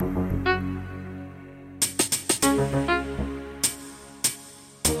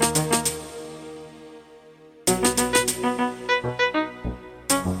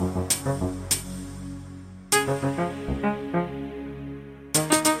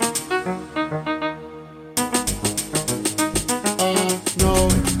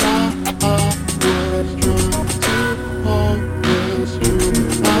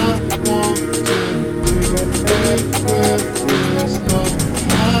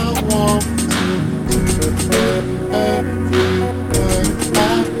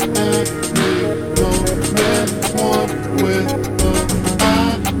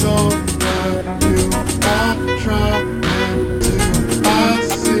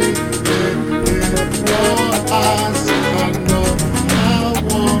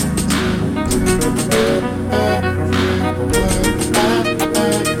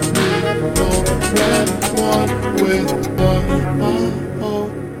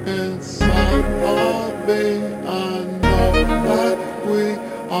be. I know that we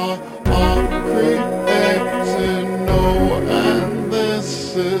are all creating. No, and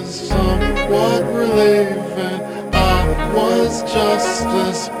this is somewhat relieving. I was just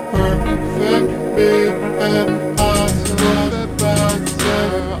this perfect being. I thought about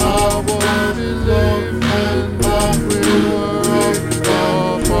there I was alone, and that we were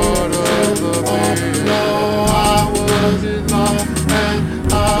all part of the being. I was in love and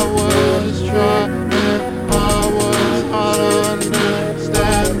I was trying. I was hard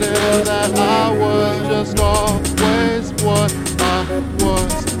understanding that I was just always what I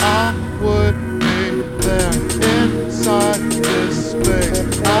was. I would be there inside this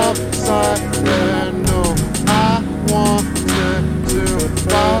space, outside there. No, I wanted to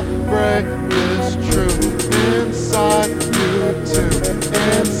vibrate this truth inside you too,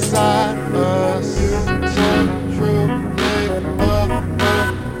 inside us. So truly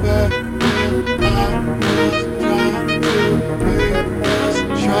affecting. I was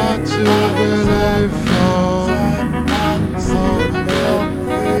trying to be this, trying to believe.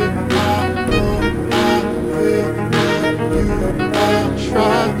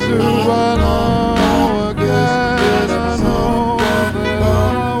 Try to run on.